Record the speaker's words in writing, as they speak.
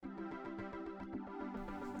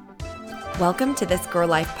Welcome to This Girl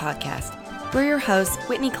Life podcast. We're your hosts,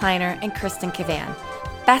 Whitney Kleiner and Kristen Cavan,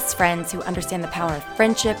 best friends who understand the power of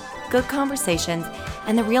friendship, good conversations,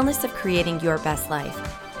 and the realness of creating your best life.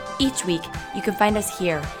 Each week, you can find us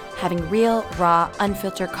here having real, raw,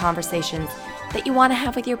 unfiltered conversations that you want to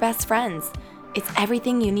have with your best friends. It's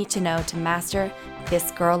everything you need to know to master this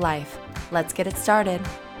girl life. Let's get it started.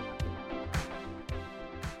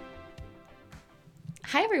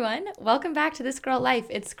 Hi everyone, welcome back to This Girl Life.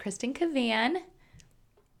 It's Kristen Cavan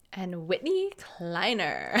And Whitney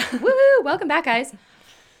Kleiner. Woohoo! Welcome back, guys.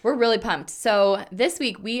 We're really pumped. So this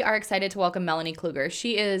week we are excited to welcome Melanie Kluger.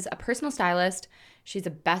 She is a personal stylist. She's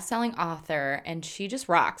a best-selling author, and she just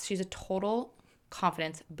rocks. She's a total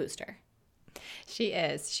confidence booster. She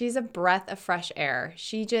is. She's a breath of fresh air.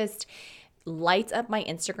 She just lights up my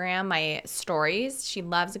Instagram, my stories. She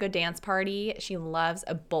loves a good dance party. She loves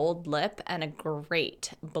a bold lip and a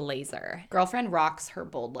great blazer. Girlfriend rocks her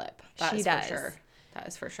bold lip. She does. For sure. That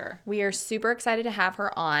is for sure. We are super excited to have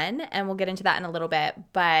her on, and we'll get into that in a little bit.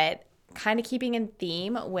 But kind of keeping in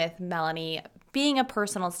theme with Melanie being a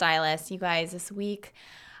personal stylist, you guys, this week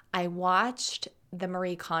I watched the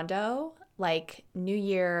Marie Kondo, New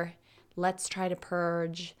Year, let's try to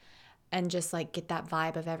purge and just get that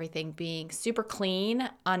vibe of everything being super clean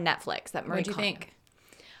on Netflix. That Marie What'd you Kondo. think?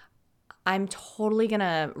 I'm totally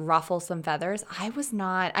gonna ruffle some feathers. I was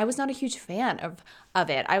not a huge fan of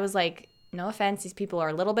it. I was like, no offense, these people are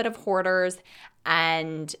a little bit of hoarders,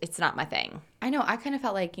 and it's not my thing. I know. I kind of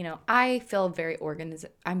felt like, I feel very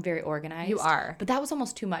I'm very organized. You are. But that was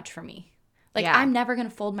almost too much for me. Yeah. I'm never going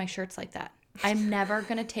to fold my shirts like that. I'm never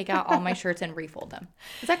going to take out all my shirts and refold them.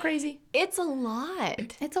 Is that crazy? It's a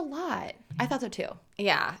lot. It's a lot. I thought so too.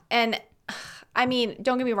 Yeah. And I mean,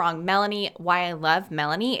 don't get me wrong, Melanie, why I love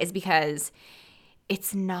Melanie is because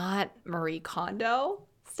it's not Marie Kondo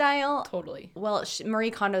style. Totally. Well,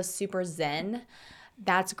 Marie Kondo's super zen.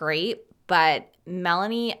 That's great. But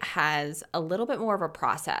Melanie has a little bit more of a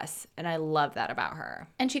process, and I love that about her.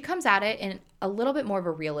 And she comes at it in a little bit more of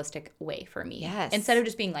a realistic way for me. Yes. Instead of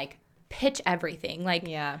just being pitch everything.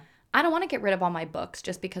 Yeah. I don't want to get rid of all my books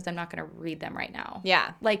just because I'm not going to read them right now.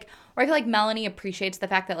 Yeah. Or I feel like Melanie appreciates the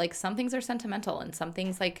fact that some things are sentimental and some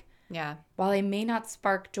things yeah, while they may not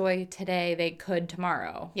spark joy today, they could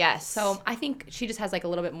tomorrow. Yes. So I think she just has a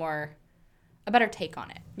little bit more, a better take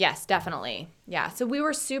on it. Yes, definitely. Yeah. So we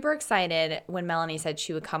were super excited when Melanie said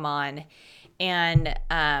she would come on, and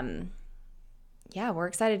we're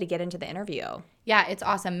excited to get into the interview. Yeah, it's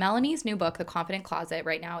awesome. Melanie's new book, The Confident Closet,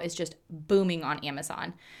 right now is just booming on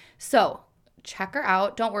Amazon. So check her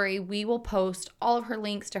out. Don't worry, we will post all of her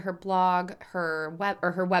links to her blog, her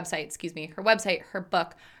website, her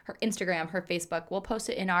book, her Instagram, her Facebook. We'll post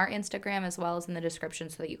it in our Instagram as well as in the description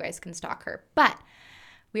so that you guys can stalk her. But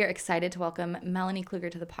we are excited to welcome Melanie Kluger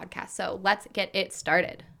to the podcast. So let's get it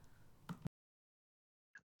started.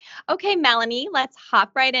 Okay, Melanie, let's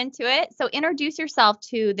hop right into it. So introduce yourself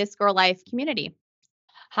to This Girl Life community.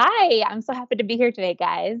 Hi, I'm so happy to be here today,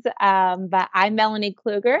 guys. But I'm Melanie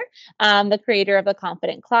Kluger, the creator of The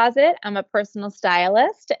Confident Closet. I'm a personal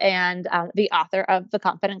stylist and the author of The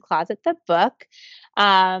Confident Closet, the book.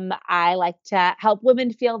 I like to help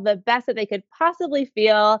women feel the best that they could possibly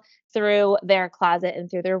feel through their closet and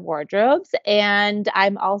through their wardrobes. And I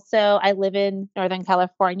live in Northern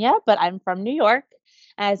California, but I'm from New York,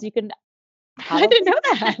 as you can. I didn't know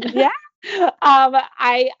that. Yeah.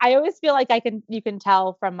 I always feel like you can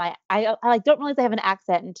tell from I don't realize I have an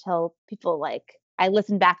accent until people I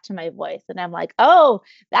listen back to my voice and I'm like, oh,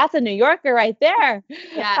 that's a New Yorker right there.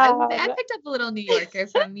 Yeah, I picked up a little New Yorker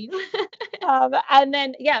from you. And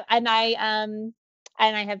then I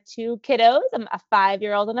have two kiddos. I'm a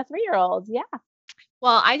 5-year-old and a 3-year-old. Yeah.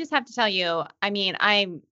 Well, I just have to tell you, I mean,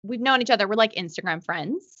 we've known each other. We're Instagram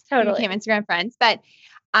friends. Totally. We became Instagram friends, but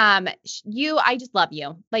I just love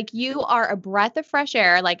you. You are a breath of fresh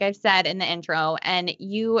air, like I've said in the intro, and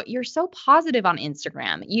you're so positive on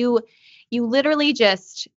Instagram. You literally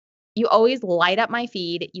you always light up my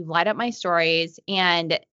feed. You light up my stories.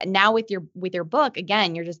 And now with your book,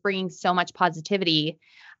 again, you're just bringing so much positivity,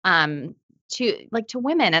 to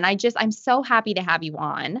women. And I'm so happy to have you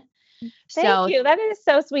on. Thank you. That is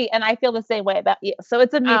so sweet. And I feel the same way about you. So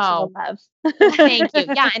it's a mutual love. Thank you.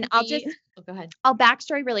 Yeah. And go ahead. I'll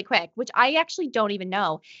backstory really quick, which I actually don't even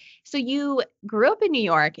know. So you grew up in New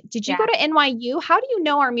York. Did you go to NYU? How do you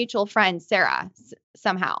know our mutual friend, Sarah,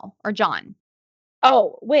 somehow, or John?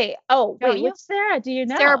 Oh, wait. you? Which Sarah do you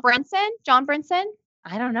know? Sarah Brinson? John Brinson?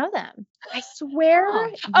 I don't know them. I swear.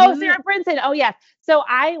 Oh, Sarah Brinson. Oh, yes. So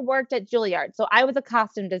I worked at Juilliard. So I was a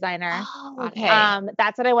costume designer. Oh, Got it. okay.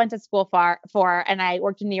 That's what I went to school for, and I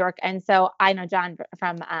worked in New York. And so I know John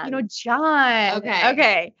from, John. Okay.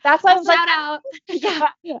 Okay. that's why I was like, Shout out.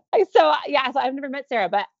 yeah. So I've never met Sarah,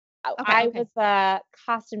 but I okay. was the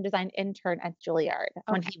costume design intern at Juilliard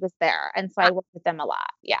when he was there. And so I worked with them a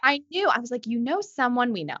lot. Yeah. I was like,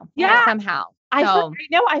 someone we know. Yeah. Somehow. I So,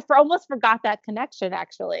 know. I almost forgot that connection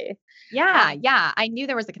actually. yeah. I knew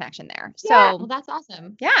there was a connection there. Yeah. So, Well, that's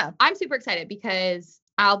awesome. yeah. I'm super excited because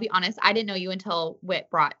I'll be honest, I didn't know you until Whit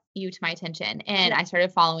brought you to my attention, and I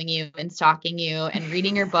started following you and stalking you and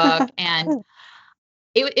reading your book, and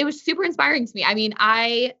it was super inspiring to me. I mean,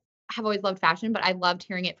 I have always loved fashion, but I loved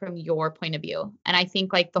hearing it from your point of view, and I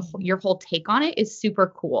think like your whole take on it is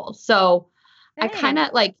super cool. So I kind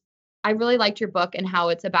of I really liked your book and how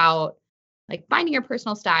it's about like finding your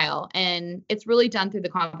personal style, and it's really done through the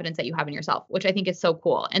confidence that you have in yourself, which I think is so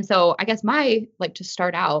cool. And so I guess to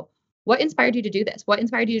start out, what inspired you to do this? What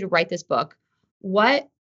inspired you to write this book? What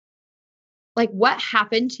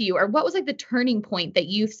happened to you, or what was like the turning point that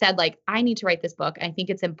you said like, I need to write this book. I think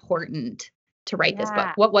it's important to write this book.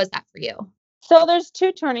 Yeah. What was that for you? So there's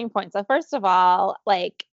two turning points. So first of all,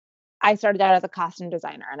 like I started out as a costume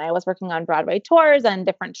designer and I was working on Broadway tours and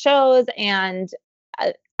different shows. And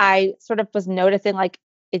I sort of was noticing like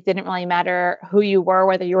it didn't really matter who you were,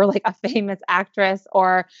 whether you were like a famous actress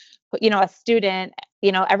or, a student,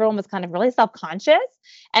 everyone was kind of really self-conscious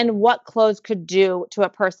and what clothes could do to a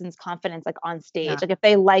person's confidence, like on stage, Yeah. like if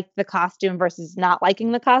they liked the costume versus not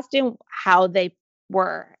liking the costume, how they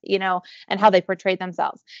were, and how they portrayed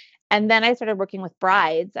themselves. And then I started working with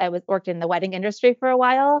brides. I worked in the wedding industry for a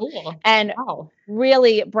while. Cool. And Wow.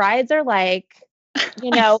 really brides are like,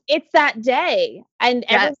 it's that day and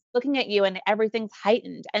Yes. everyone's looking at you and everything's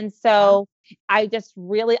heightened. And so I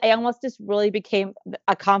almost just really became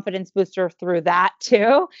a confidence booster through that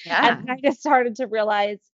too. Yeah. And I just started to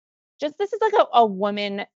realize this is like a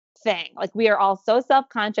woman thing. Like we are all so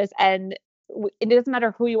self-conscious and it doesn't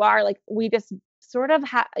matter who you are. Like we just sort of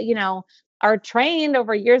are trained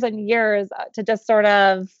over years and years to just sort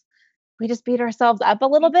of, we just beat ourselves up a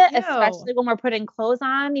little bit, especially when we're putting clothes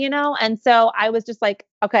on, And so I was just like,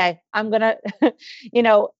 okay, I'm going to,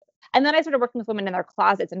 and then I started working with women in their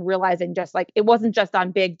closets and realizing just like, it wasn't just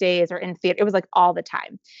on big days or in theater, it was like all the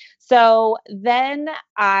time. So then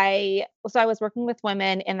I was working with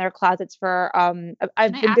women in their closets for,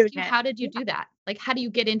 I've been doing it. How did you do that? Like, how do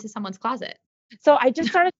you get into someone's closet? So I just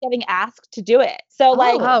started getting asked to do it. So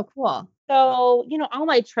cool. So, all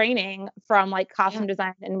my training from like costume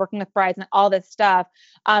design and working with brides and all this stuff.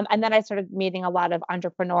 And then I started meeting a lot of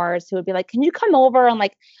entrepreneurs who would be like, can you come over? And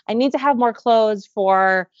like, I need to have more clothes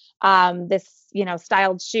for this,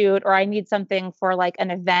 styled shoot, or I need something for like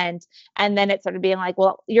an event. And then it started being like,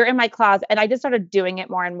 well, you're in my closet. And I just started doing it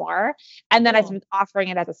more and more. And then I started offering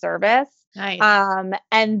it as a service. Nice.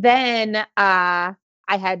 And then I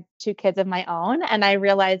had 2 kids of my own. And I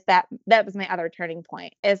realized that was my other turning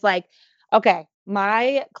point is like, okay,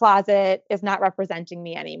 my closet is not representing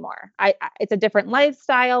me anymore. It's a different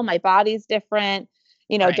lifestyle. My body's different,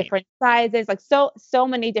 different sizes, like so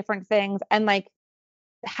many different things. And like,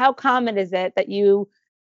 how common is it that you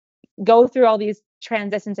go through all these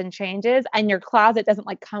transitions and changes and your closet doesn't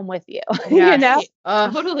like come with you,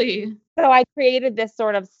 Totally. So I created this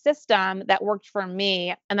sort of system that worked for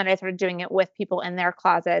me. And then I started doing it with people in their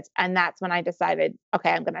closets. And that's when I decided,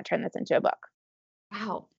 okay, I'm going to turn this into a book.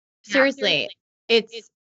 Wow. Seriously.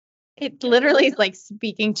 It literally is like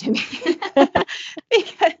speaking to me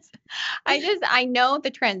because I know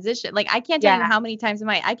the transition. Like I can't tell you how many times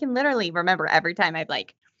I can literally remember every time I've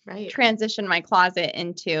like transitioned my closet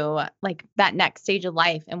into like that next stage of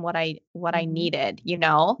life and what I needed,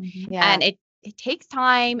 Mm-hmm. Yeah. And it takes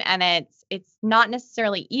time and it's not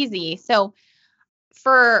necessarily easy. So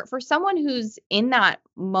for someone who's in that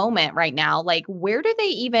moment right now, like where do they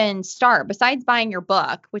even start besides buying your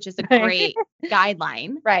book, which is a great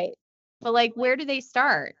guideline? Right. But like, where do they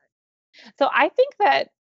start? So I think that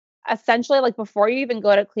essentially like before you even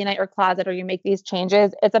go to clean out your closet or you make these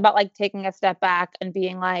changes, it's about like taking a step back and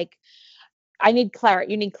being like, I need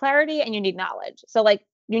clarity. You need clarity and you need knowledge. So like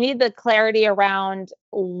you need the clarity around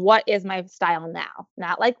what is my style now,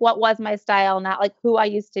 not like what was my style, not like who I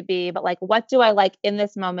used to be, but like what do I like in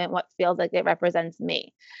this moment? What feels like it represents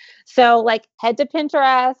me? So like head to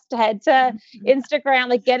Pinterest, head to Instagram,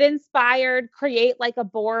 like get inspired, create like a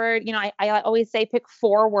board. I always say pick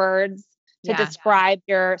 4 words to describe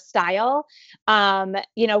your style.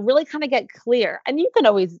 Really kind of get clear. And you can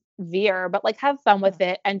always veer, but like have fun with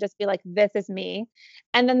it and just be like, this is me.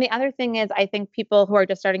 And then the other thing is, I think people who are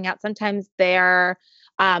just starting out, sometimes they're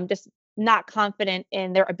just not confident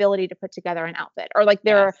in their ability to put together an outfit or like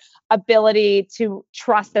their ability to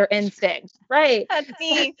trust their instinct. Right. That's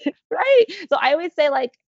me. Right. So I always say,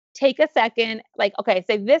 like, take a second, like, okay,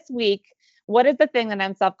 say this week, what is the thing that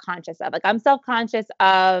I'm self-conscious of? Like, I'm self-conscious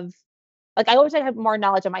of, like, I wish I had more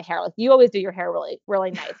knowledge of my hair. Like, you always do your hair really,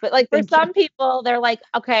 really nice. But like for some people, they're like,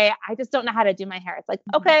 okay, I just don't know how to do my hair. It's like,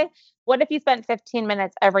 okay, what if you spent 15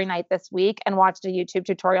 minutes every night this week and watched a YouTube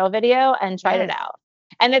tutorial video and tried it out?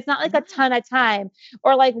 And it's not like a ton of time.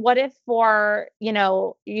 Or like, what if for, you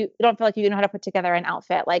don't feel like you know how to put together an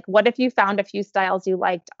outfit? Like, what if you found a few styles you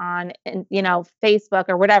liked on, Facebook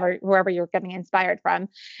or whatever, wherever you're getting inspired from.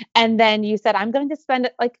 And then you said, I'm going to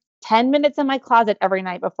spend like 10 minutes in my closet every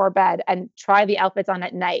night before bed and try the outfits on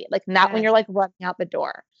at night. Like, not when you're like running out the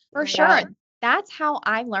door. For sure. That's how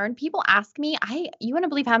I learned. People ask me, you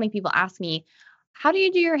wouldn't believe how many people ask me, how do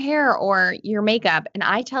you do your hair or your makeup? And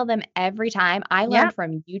I tell them every time I learned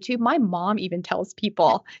from YouTube. My mom even tells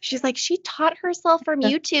people, she's like, she taught herself from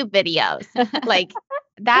YouTube videos. Like,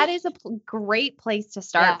 that is a great place to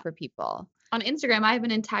start for people. On Instagram, I have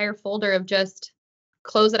an entire folder of just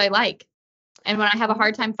clothes that I like. And when I have a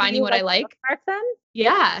hard time finding what I like, them?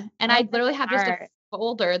 And I literally have just a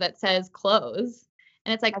folder that says clothes.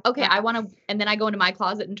 And it's like, okay, I want to, and then I go into my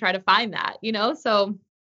closet and try to find that, so.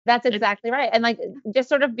 That's exactly right. And like, just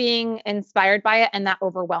sort of being inspired by it and not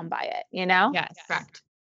overwhelmed by it, Yes, correct.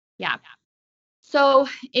 Yeah. So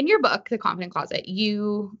in your book, The Confident Closet,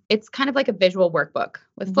 it's kind of like a visual workbook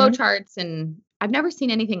with flowcharts, and I've never seen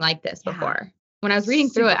anything like this before. When I was reading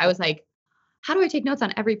through it, I was like, how do I take notes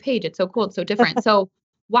on every page? It's so cool. It's so different. So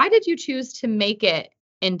why did you choose to make it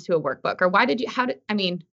into a workbook? Or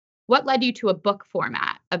what led you to a book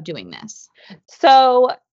format of doing this? So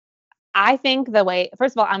I think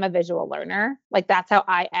first of all, I'm a visual learner. Like, that's how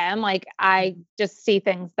I am. Like, I just see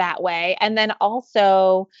things that way. And then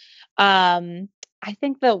also, I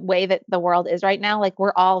think the way that the world is right now, like,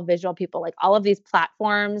 we're all visual people, like all of these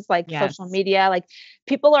platforms, like social media, like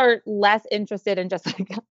people are less interested in just like,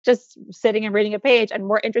 just sitting and reading a page, and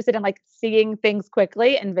more interested in like seeing things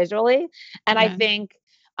quickly and visually. And I think,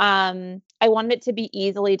 I wanted it to be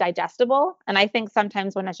easily digestible. And I think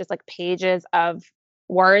sometimes when it's just like pages of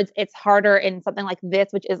words, it's harder in something like this,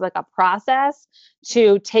 which is like a process,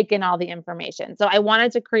 to take in all the information. So I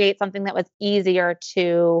wanted to create something that was easier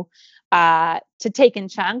to take in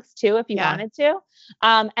chunks too, if you wanted to.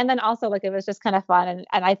 And then also, like, it was just kind of fun, and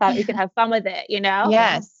I thought we could have fun with it,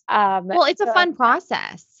 Yes. Well, it's a fun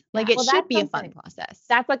process. Like, it should be a fun process.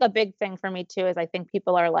 That's like a big thing for me too, is I think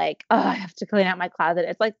people are like, oh, I have to clean out my closet.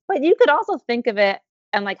 It's like, but you could also think of it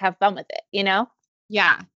and like have fun with it,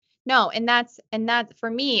 Yeah. No, and that's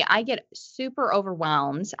for me, I get super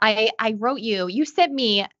overwhelmed. I wrote you sent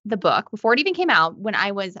me the book before it even came out, when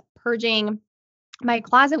I was purging my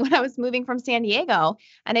closet when I was moving from San Diego,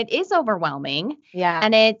 and it is overwhelming. Yeah.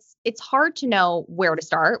 And it's hard to know where to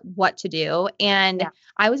start, what to do. And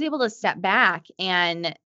I was able to step back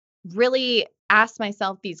and really ask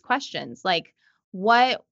myself these questions, like,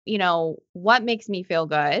 what makes me feel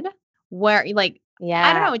good? Where, like,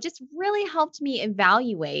 I don't know. It just really helped me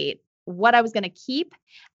evaluate what I was going to keep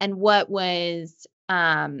and what was,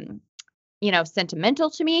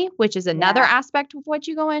 sentimental to me, which is another aspect of what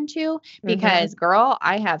you go into, because girl,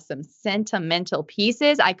 I have some sentimental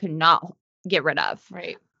pieces I could not get rid of.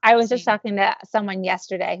 Right. I was just talking to someone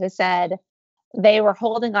yesterday who said they were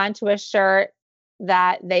holding on to a shirt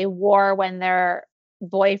that they wore when their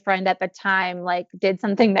boyfriend at the time, like, did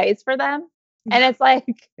something nice for them. And it's like,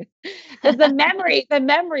 because the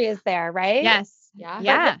memory is there, right? Yes.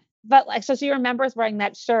 Yeah. But like, so she remembers wearing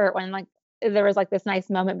that shirt when like there was like this nice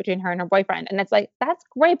moment between her and her boyfriend. And it's like, that's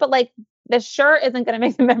great. But like, the shirt isn't going to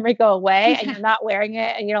make the memory go away, and you're not wearing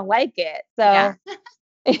it and you don't like it. So,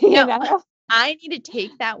 I need to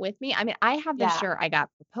take that with me. I mean, I have this shirt I got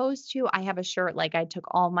proposed to. I have a shirt, like, I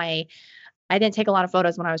didn't take a lot of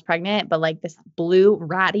photos when I was pregnant, but like this blue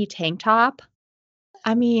ratty tank top.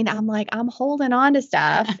 I mean, I'm like, I'm holding on to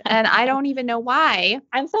stuff, and I don't even know why.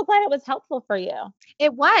 I'm so glad it was helpful for you.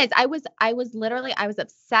 It was. I was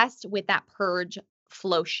obsessed with that Purge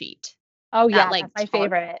flow sheet. Oh yeah, that's my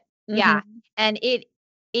favorite. Yeah. And it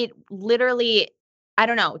literally, I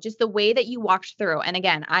don't know, just the way that you walked through. And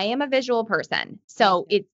again, I am a visual person. So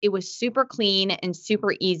it was super clean and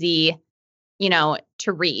super easy,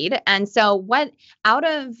 to read. And so what out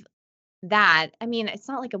of that, I mean, it's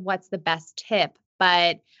not like what's the best tip,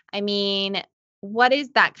 but I mean, what is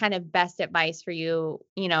that kind of best advice for you,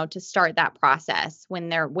 to start that process when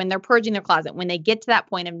they're purging their closet, when they get to that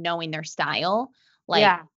point of knowing their style, like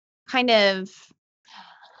Yeah. kind of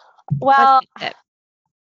Well, what's it?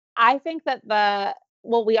 I think that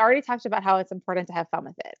we already talked about how it's important to have fun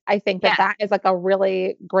with it. I think that Yeah. that is like a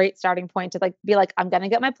really great starting point to like be like, I'm going to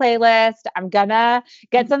get my playlist, I'm going to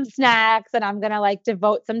get some snacks, and I'm going to like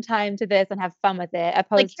devote some time to this and have fun with it. Like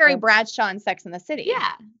Opposed Carrie to Bradshaw in Sex and the City.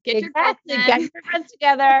 Yeah. Get your exactly girlfriend. get your friends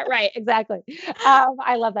together. Right. Exactly.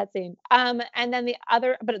 I love that scene. And then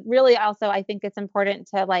but really also, I think it's important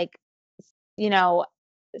to like,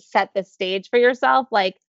 set the stage for yourself.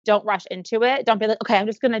 Like, don't rush into it. Don't be like, okay, I'm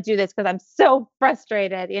just going to do this because I'm so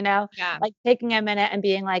frustrated, Yeah. like taking a minute and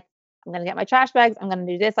being like, I'm going to get my trash bags. I'm going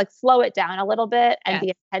to do this, like slow it down a little bit and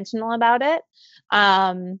be intentional about it.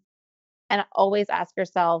 And always ask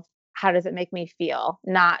yourself, how does it make me feel?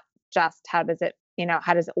 Not just how does it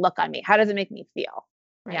look on me? How does it make me feel?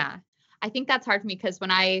 Right. Yeah. I think that's hard for me because when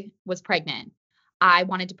I was pregnant, I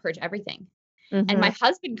wanted to purge everything. And my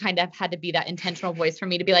husband kind of had to be that intentional voice for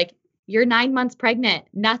me to be like, you're 9 months pregnant.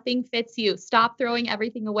 Nothing fits you. Stop throwing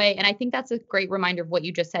everything away. And I think that's a great reminder of what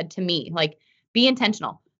you just said to me. Like, be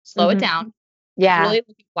intentional, slow it down. Yeah. Really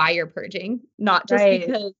look at why you're purging, not just Right.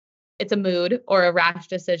 because it's a mood or a rash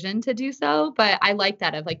decision to do so. But I like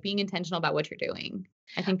that of like being intentional about what you're doing.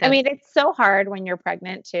 I think that's, it's so hard when you're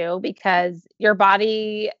pregnant too, because your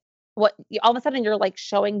body, all of a sudden you're like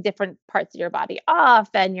showing different parts of your body off,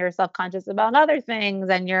 and you're self-conscious about other things,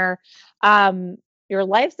 and your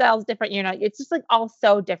lifestyle's different. It's just like all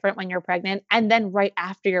so different when you're pregnant, and then right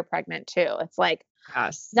after you're pregnant too. It's like,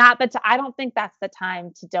 yes. I don't think that's the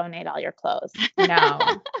time to donate all your clothes. No.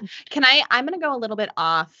 I'm going to go a little bit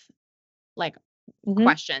off like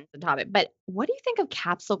questions and topic, but what do you think of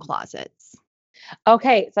capsule closets?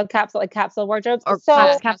 Okay. So capsule wardrobes. Or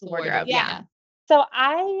so capsule wardrobe. Yeah. So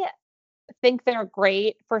I think they're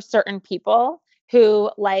great for certain people who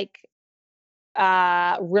like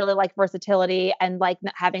really like versatility and like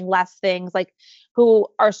having less things, like who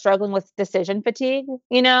are struggling with decision fatigue,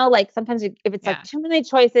 like sometimes if it's like too many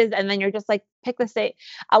choices and then you're just like pick the same.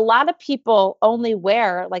 A lot of people only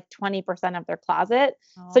wear like 20% of their closet.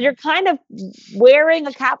 So you're kind of wearing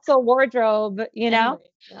a capsule wardrobe,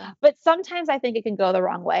 but sometimes I think it can go the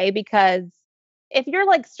wrong way, because if you're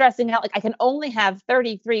like stressing out, like I can only have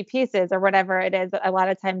 33 pieces or whatever it is, a lot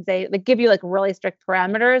of times they give you like really strict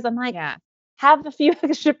parameters. I'm like, have a few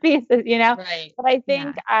extra pieces, Right. But I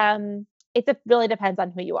think it really depends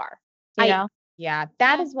on who you are, Yeah,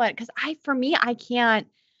 that is what, because for me, I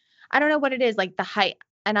don't know what it is, like the height.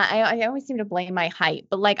 And I always seem to blame my height,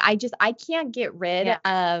 but like, I can't get rid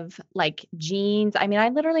of like jeans. I mean, I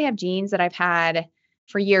literally have jeans that I've had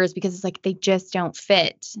for years because it's like, they just don't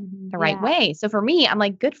fit the right way. So for me, I'm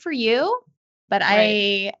like, good for you. But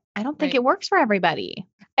I don't think it works for everybody.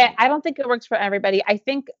 I don't think it works for everybody. I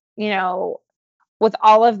think, with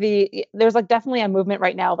all of there's like definitely a movement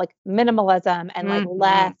right now, like minimalism and like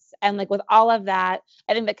less, and like with all of that,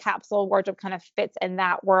 I think the capsule wardrobe kind of fits in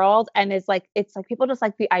that world. And it's like people just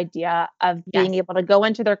like the idea of being able to go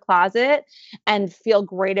into their closet and feel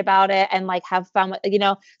great about it and like have fun with,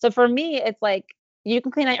 so for me, it's like you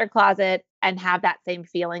can clean out your closet and have that same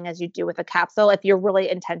feeling as you do with a capsule if you're really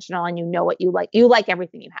intentional and what you like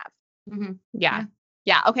everything you have.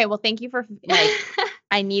 Yeah. Okay. Well, thank you for like,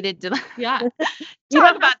 I needed to you talk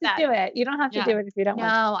don't about have that. to do it. You don't have to do it if you don't want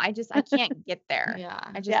to. I can't get there.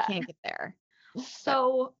 I just can't get there.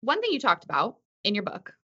 So one thing you talked about in your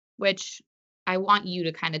book, which I want you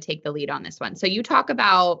to kind of take the lead on this one. So you talk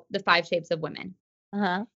about the 5 shapes of women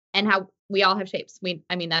and how we all have shapes.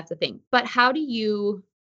 That's the thing, but how do you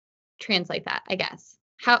translate that? I guess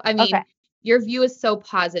your view is so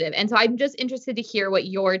positive. And so I'm just interested to hear what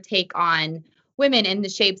your take on women and the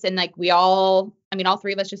shapes, and like all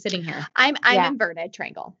 3 of us just sitting here. I'm inverted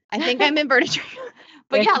triangle. I think I'm inverted triangle.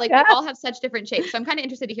 But we all have such different shapes. So I'm kind of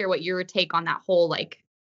interested to hear what your take on that whole like.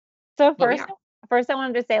 So first I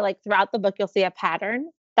wanted to say, like, throughout the book you'll see a pattern.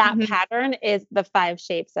 That pattern is the 5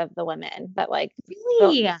 shapes of the women. But like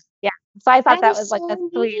really? So I thought that was like a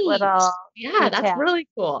sweet little detail. That's really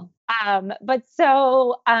cool. But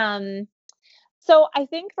so I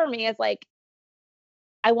think for me, it's like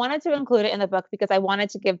I wanted to include it in the book because I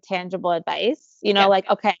wanted to give tangible advice,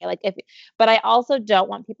 but I also don't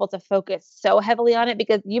want people to focus so heavily on it,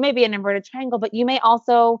 because you may be an inverted triangle, but you may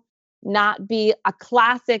also not be a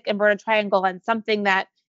classic inverted triangle and something that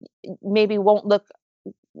maybe won't look,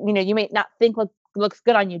 you may not think looks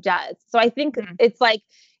good on you does. So I think it's like,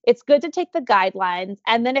 it's good to take the guidelines.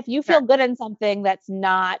 And then if you feel good in something that's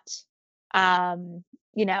not,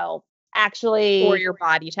 actually for your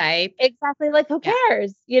body type. exactly like who Yeah.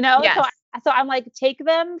 cares, you know? Yes. So I'm like, take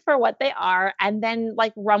them for what they are and then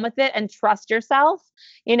like run with it and trust yourself,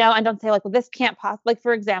 you know, and don't say like, well, this can't possibly, like,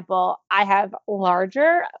 for example, I have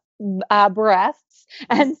larger breasts.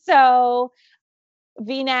 And so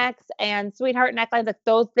V-necks and sweetheart necklines, like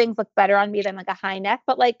those things look better on me than like a high neck,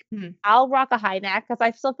 but like Mhm. I'll rock a high neck because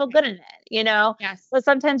I still feel good in it, you know? Yes. But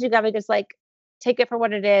sometimes you gotta just like take it for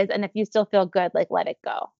what it is. And if you still feel good, like let it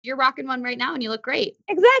go. You're rocking one right now and you look great.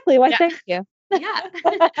 Exactly. Why, Yeah. thank you. Yeah.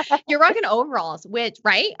 You're rocking overalls, which,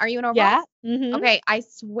 right? Are you in overalls? Yeah. Mhm. Okay. I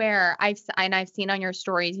swear I've seen on your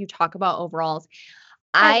stories, you talk about overalls.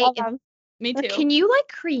 I I, love if them. Me too. Can you like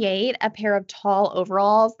create a pair of tall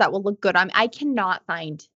overalls that will look good on me? I cannot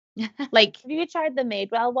find like Have you tried the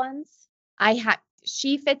Madewell ones?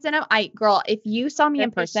 she fits in them. Girl, if you saw me They're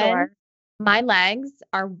in for person, sure. my legs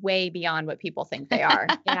are way beyond what people think they are.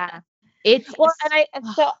 Yeah. It's Well,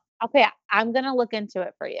 so okay, I'm gonna look into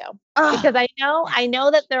it for you because I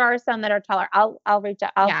know that there are some that are taller. I'll reach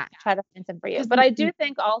out. I'll Yeah. try to find some for you. 'Cause But I do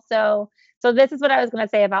think also, so this is what I was gonna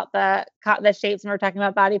say about the shapes when we're talking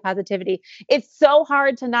about body positivity. It's so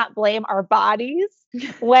hard to not blame our bodies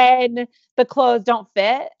when the clothes don't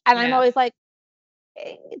fit, and I'm Yeah. always like,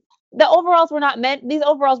 eh, the overalls were not meant. These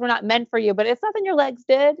overalls were not meant for you, but it's nothing your legs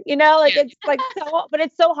did, you know. Like Yeah. it's like so, but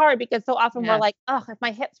it's so hard because so often we're Yes. like, oh, if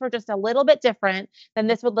my hips were just a little bit different, then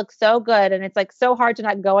this would look so good, and it's like so hard to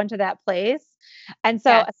not go into that place. And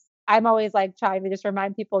so Yes. I'm always like trying to just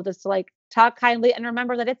remind people just to like talk kindly and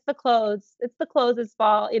remember that it's the clothes, it's the clothes'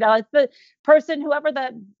 fault. You know, it's the person, whoever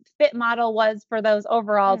the fit model was for those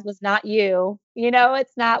overalls Yes. was not you. You know,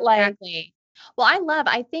 it's not like Exactly. Well,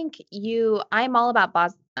 I think I'm all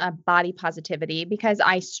about body positivity because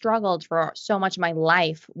I struggled for so much of my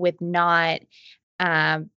life with not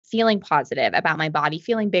feeling positive about my body,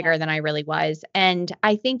 feeling bigger than I really was. And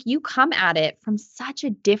I think you come at it from such a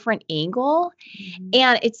different angle.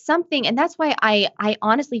 And it's something, and that's why I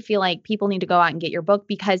honestly feel like people need to go out and get your book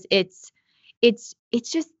because it's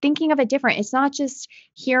just thinking of it different. It's not just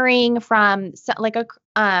hearing from like a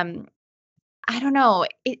I don't know.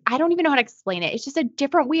 I don't even know how to explain it. It's just a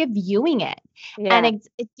different way of viewing it. And yeah. it's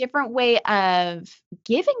a different way of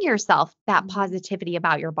giving yourself that Mhm. positivity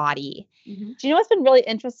about your body. Do you know what's been really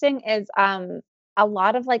interesting is a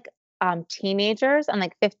lot of like teenagers and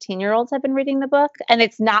like 15-year-olds have been reading the book, and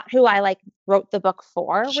it's not who I like wrote the book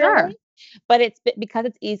for Sure. really, but because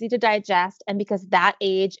it's easy to digest and because that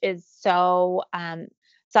age is so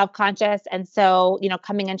self-conscious and so, you know,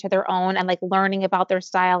 coming into their own and like learning about their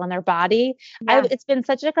style and their body. Yeah. It's been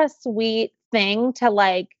such like a sweet thing to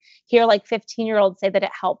like hear like 15-year-olds say that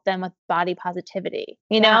it helped them with body positivity,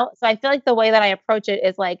 you Yeah. know? So I feel like the way that I approach it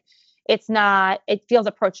is like it feels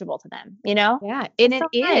approachable to them, you know? Yeah. And It's it so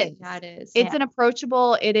nice. is. Yeah, it is. It's Yeah. an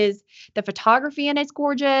approachable, it is the photography and it's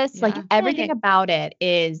gorgeous. Like Yeah. everything about it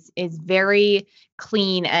is very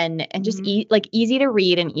clean and just Mhm. like easy to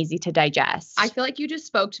read and easy to digest. I feel like you just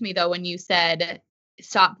spoke to me though when you said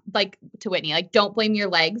stop, like to Whitney, like don't blame your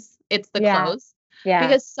legs. It's the Yeah. clothes. Yeah.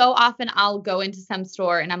 Because so often I'll go into some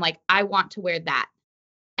store and I'm like, I want to wear that.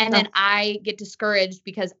 And then I get discouraged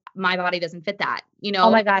because my body doesn't fit that, you know, Oh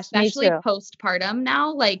my gosh, me especially too. postpartum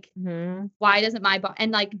now, like Mhm. why doesn't my body,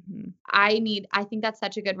 and like, Mhm. I think that's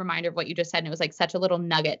such a good reminder of what you just said. And it was like such a little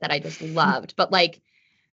nugget that I just loved, but like,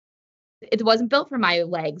 it wasn't built for my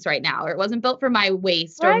legs right now, or it wasn't built for my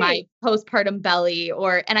waist or my Right. postpartum belly,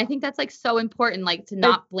 and I think that's like so important, like to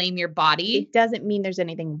not blame your body. It doesn't mean there's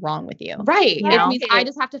anything wrong with you. Right. You It know? means I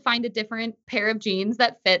just have to find a different pair of jeans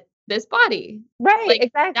that fit this body. Right, Like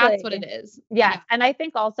exactly. that's what it is. Yes, Yeah. and I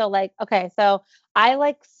think also like, okay, so I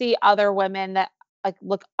like see other women that like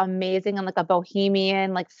look amazing in like a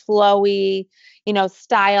bohemian, like flowy, you know,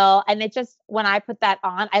 style. And it just when I put that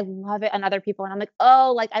on, I love it on other people. And I'm like,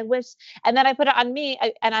 oh, like I wish. And then I put it on me,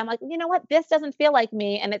 and I'm like, you know what? This doesn't feel like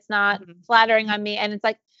me, and it's not Mhm. flattering on me. And it's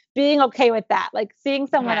like being okay with that, like seeing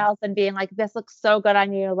someone Yes. else and being like, this looks so good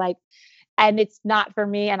on you, like, and it's not for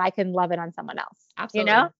me, and I can love it on someone else.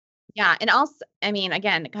 Absolutely. You know? Yeah. And also, I mean,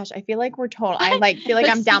 again, gosh, I feel like I like feel like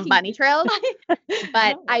I'm down bunny trails.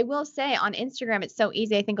 But No. I will say on Instagram, it's so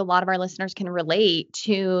easy. I think a lot of our listeners can relate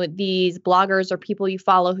to these bloggers or people you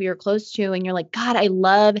follow who you're close to. And you're like, God, I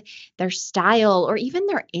love their style or even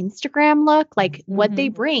their Instagram look, like what they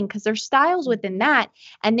Mhm. bring, because there's styles within that.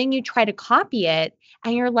 And then you try to copy it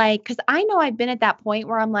and you're like, because I know I've been at that point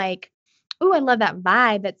where I'm like, oh, I love that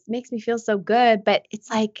vibe. That makes me feel so good. But it's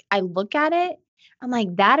like, I look at it, I'm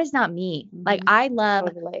like, that is not me. Like, Mhm. I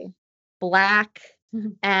love Totally. black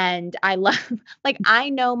Mhm. and I love like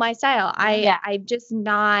I know my style. Yeah. I'm just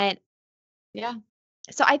not Yeah.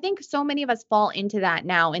 So I think so many of us fall into that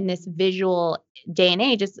now in this visual day and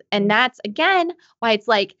age. And that's again why it's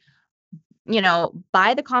like,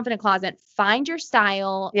 buy the Confident Closet, find your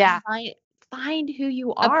style, find who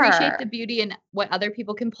you are. Appreciate the beauty and what other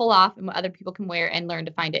people can pull off and what other people can wear, and learn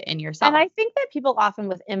to find it in yourself. And I think that people often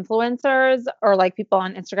with influencers or like people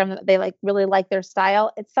on Instagram that they like really like their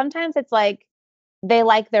style, sometimes it's like they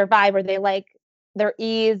like their vibe or they like their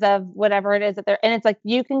ease of whatever it is that and it's like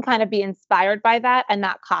you can kind of be inspired by that and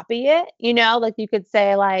not copy it, like you could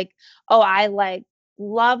say like, oh, I like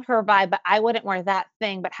love her vibe, but I wouldn't wear that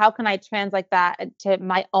thing, but how can I translate that to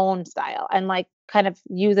my own style and like kind of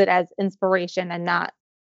use it as inspiration and not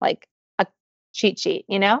like a cheat sheet,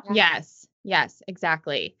 Yes,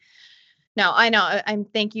 exactly. No, I know. I'm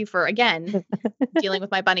thank you for again dealing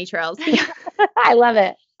with my bunny trails. I love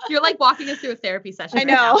it. You're like walking us through a therapy session. I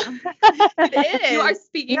know. It is. You are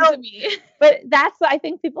speaking to me. But I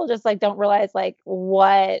think people just like don't realize like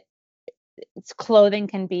what clothing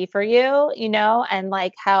can be for you, and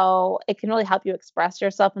like how it can really help you express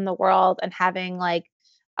yourself in the world, and having like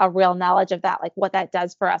a real knowledge of that, like what that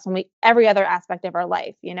does for us when every other aspect of our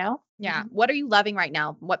life, Yeah. What are you loving right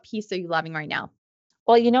now? What piece are you loving right now?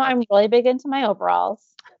 Well, I'm really big into my overalls.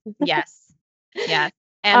 Yes.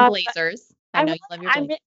 And blazers. I know you love your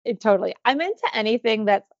blazers. Totally. I'm into anything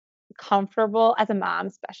that's comfortable as a mom,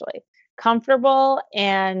 especially comfortable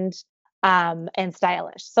and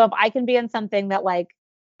stylish. So if I can be in something that like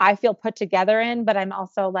I feel put together in, but I'm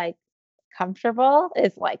also like comfortable,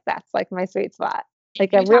 is like that's like my sweet spot.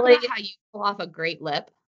 Like I really how you pull off a great lip.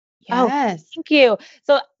 Yes. Oh, thank you.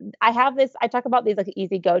 So I talk about these like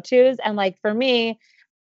easy go-tos, and like for me,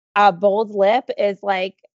 a bold lip is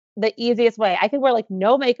like the easiest way. I could wear like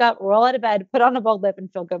no makeup, roll out of bed, put on a bold lip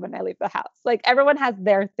and feel good when I leave the house. Like everyone has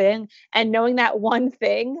their thing, and knowing that one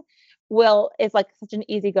thing is like such an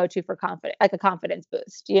easy go-to for like a confidence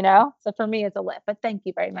boost, So for me, it's a lip, but thank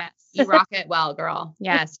you very much. You rock it well, girl.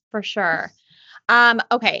 Yes, for sure.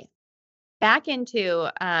 Okay. Back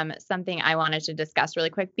into something I wanted to discuss really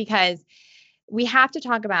quick, because we have to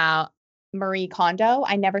talk about Marie Kondo.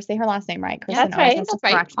 I never say her last name right. Kristen always has to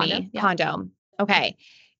correct me. Yeah. Kondo. Okay.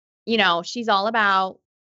 She's all about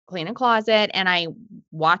clean a closet, and I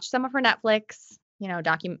watched some of her Netflix,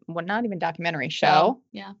 not even documentary show.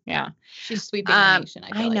 Yeah. She's sweeping the nation.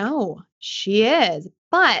 I know she is.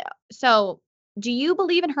 But so do you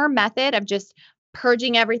believe in her method of just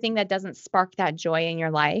purging everything that doesn't spark that joy in your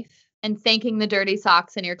life? And thanking the dirty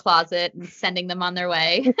socks in your closet and sending them on their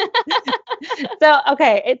way. So,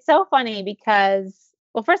 okay. It's so funny because,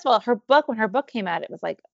 well, first of all, when her book came out, it was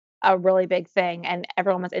like a really big thing and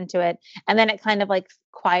everyone was into it. And then it kind of like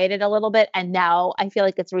quieted a little bit. And now I feel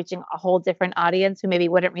like it's reaching a whole different audience who maybe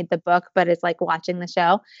wouldn't read the book, but is like watching the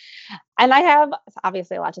show. And I have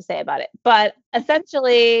obviously a lot to say about it, but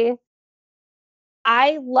essentially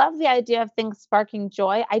I love the idea of things sparking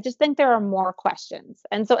joy. I just think there are more questions.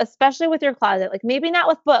 And so especially with your closet, like maybe not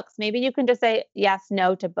with books, maybe you can just say yes,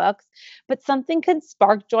 no to books, but something can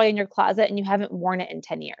spark joy in your closet and you haven't worn it in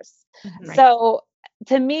 10 years. Right. So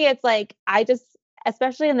to me, it's like,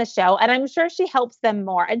 especially in the show, and I'm sure she helps them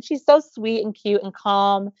more. And she's so sweet and cute and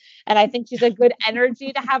calm. And I think she's a good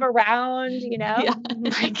energy to have around, Yeah.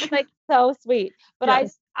 She's like so sweet. But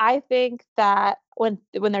yes. I think that when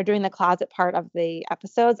they're doing the closet part of the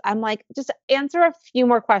episodes, I'm like, just answer a few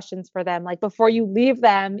more questions for them, like before you leave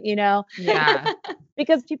them, Yeah.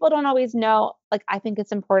 Because people don't always know. Like, I think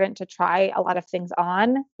it's important to try a lot of things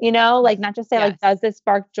on, like not just say like, does this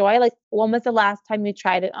spark joy? Like, when was the last time you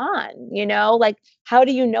tried it on? Like, how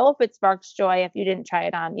do you know if it sparks joy if you didn't try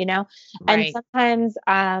it on, Right. And sometimes,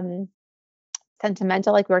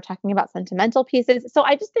 sentimental, like we were talking about sentimental pieces. So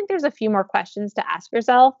I just think there's a few more questions to ask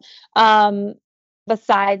yourself.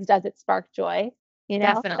 Besides, does it spark joy?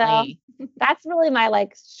 Definitely. So that's really my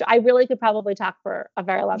I really could probably talk for a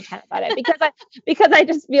very long time about it because I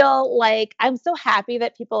just feel like I'm so happy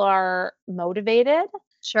that people are motivated.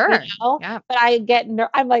 Sure. Yeah. But I get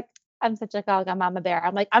I'm such a mama bear.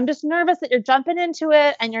 I'm like, I'm just nervous that you're jumping into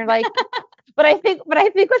it and you're like, but I think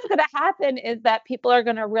what's going to happen is that people are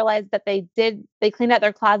going to realize that they cleaned out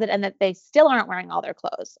their closet and that they still aren't wearing all their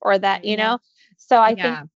clothes, or that, so I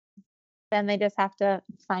think then they just have to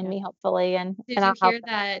find me, hopefully. And did you hear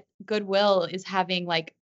that Goodwill is having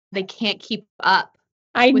they can't keep up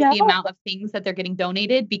with the amount of things that they're getting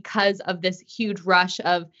donated because of this huge rush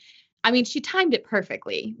of, she timed it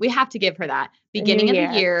perfectly. We have to give her that. Beginning of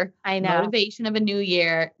the year, I know. Motivation of a new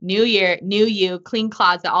year, new you, clean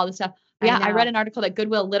closet, all this stuff. Yeah, I read an article that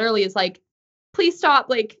Goodwill literally is like, please stop.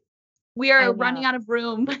 Like, we are running out of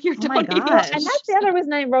room. You're donating. And that's the other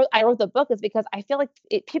reason I wrote the book, is because I feel like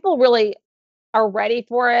people really are ready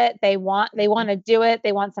for it. They want to do it.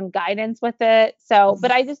 They want some guidance with it. So,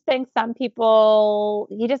 but I just think some people,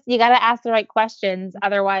 you got to ask the right questions.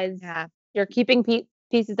 Otherwise, you're keeping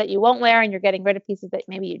pieces that you won't wear and you're getting rid of pieces that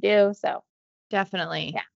maybe you do. So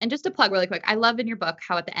definitely. Yeah. And just to plug really quick, I loved in your book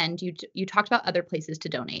how at the end you talked about other places to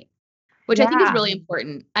donate, which I think is really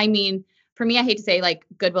important. I mean, for me, I hate to say like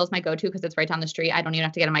Goodwill's my go-to because it's right down the street. I don't even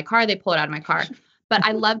have to get in my car. They pull it out of my car. But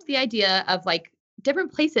I loved the idea of like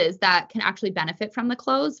different places that can actually benefit from the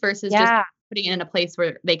clothes versus just putting it in a place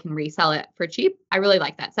where they can resell it for cheap. I really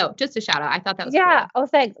like that. So just a shout out. I thought that was cool. Oh,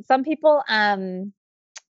 thanks. Some people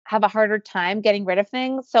have a harder time getting rid of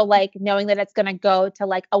things. So like knowing that it's going to go to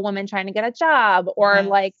like a woman trying to get a job or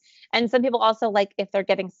like, and some people also like if they're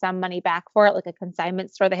getting some money back for it, like a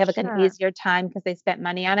consignment store, they have like an easier time because they spent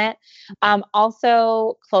money on it.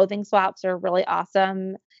 Also clothing swaps are really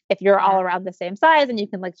awesome. If you're all around the same size and you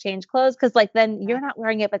can like change clothes, because like then you're not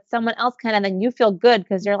wearing it, but someone else can, and then you feel good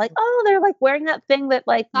because you're like, oh, they're like wearing that thing that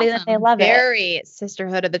like they love it. Very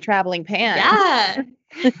sisterhood of the traveling pants.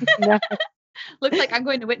 Yeah. Looks like I'm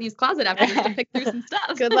going to Whitney's closet after this to pick through some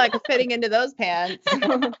stuff. Good luck fitting into those pants.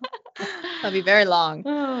 They'll be very long.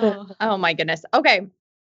 Oh my goodness. Okay.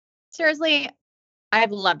 Seriously,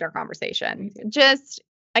 I've loved our conversation. Just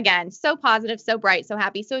again, so positive, so bright, so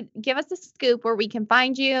happy. So give us a scoop where we can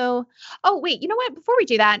find you. Oh, wait, you know what? Before we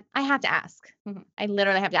do that, I have to ask. I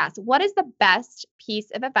literally have to ask. What is the best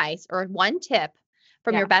piece of advice or one tip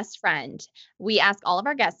from your best friend? We ask all of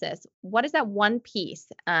our guests this. What is that one piece?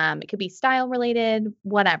 It could be style related,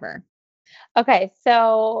 whatever. Okay.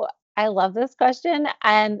 So I love this question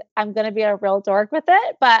and I'm going to be a real dork with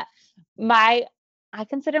it, but I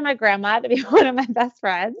consider my grandma to be one of my best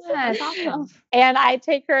friends. That's awesome. And I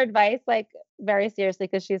take her advice like very seriously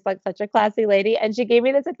because she's like such a classy lady. And she gave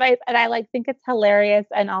me this advice and I like think it's hilarious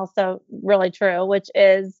and also really true, which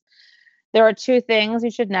is there are two things you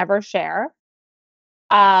should never share.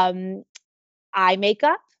 Eye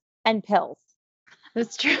makeup and pills.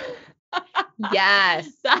 That's true. Yes.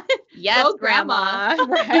 Yes, Go, grandma.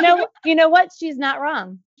 Grandma. You know what? She's not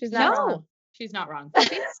wrong. She's not wrong. She's not wrong.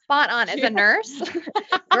 She's spot on. As a nurse,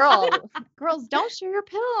 girls, don't share your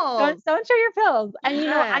pills. Don't share your pills. And you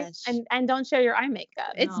know, and don't share your eye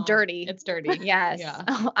makeup. It's dirty. It's dirty. Yes. Yeah.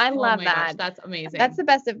 Oh, I love that. Gosh, that's amazing. That's the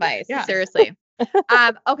best advice. Yeah. Seriously.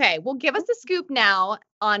 Okay. Well, give us the scoop now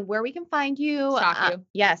on where we can find you. Stalk you.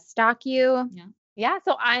 Yes. Stalk you. Yeah.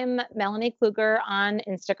 So I'm Melanie Kluger on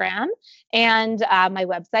Instagram and my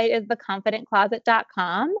website is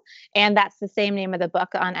theconfidentcloset.com. And that's the same name of the book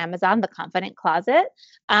on Amazon, The Confident Closet.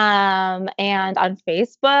 And on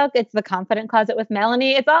Facebook, it's The Confident Closet with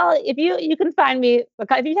Melanie. It's all, if you can find me,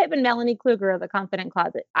 if you type in Melanie Kluger or The Confident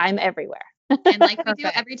Closet, I'm everywhere. And like we do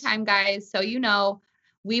every time, guys, so you know,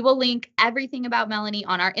 we will link everything about Melanie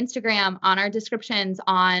on our Instagram, on our descriptions,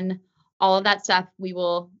 on all of that stuff.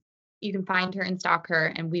 You can find her and stalk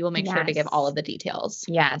her, and we will make sure to give all of the details.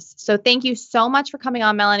 Yes. So thank you so much for coming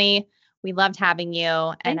on, Melanie. We loved having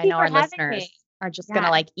you. And I know our listeners are just going to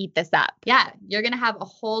like eat this up. Yeah. You're going to have a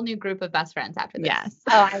whole new group of best friends after this. Yes.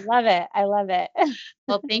 Oh, I love it. I love it.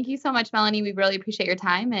 Well, thank you so much, Melanie. We really appreciate your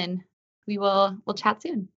time, and we'll chat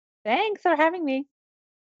soon. Thanks for having me.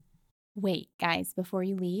 Wait, guys, before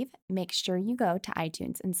you leave, make sure you go to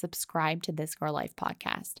iTunes and subscribe to This Girl Life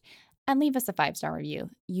podcast. And leave us a 5-star review.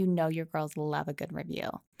 You know your girls love a good review.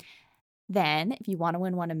 Then, if you want to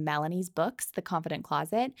win one of Melanie's books, The Confident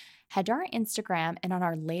Closet, head to our Instagram and on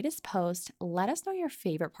our latest post, let us know your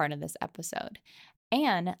favorite part of this episode.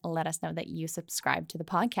 And let us know that you subscribe to the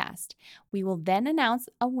podcast. We will then announce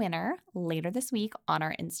a winner later this week on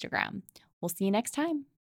our Instagram. We'll see you next time.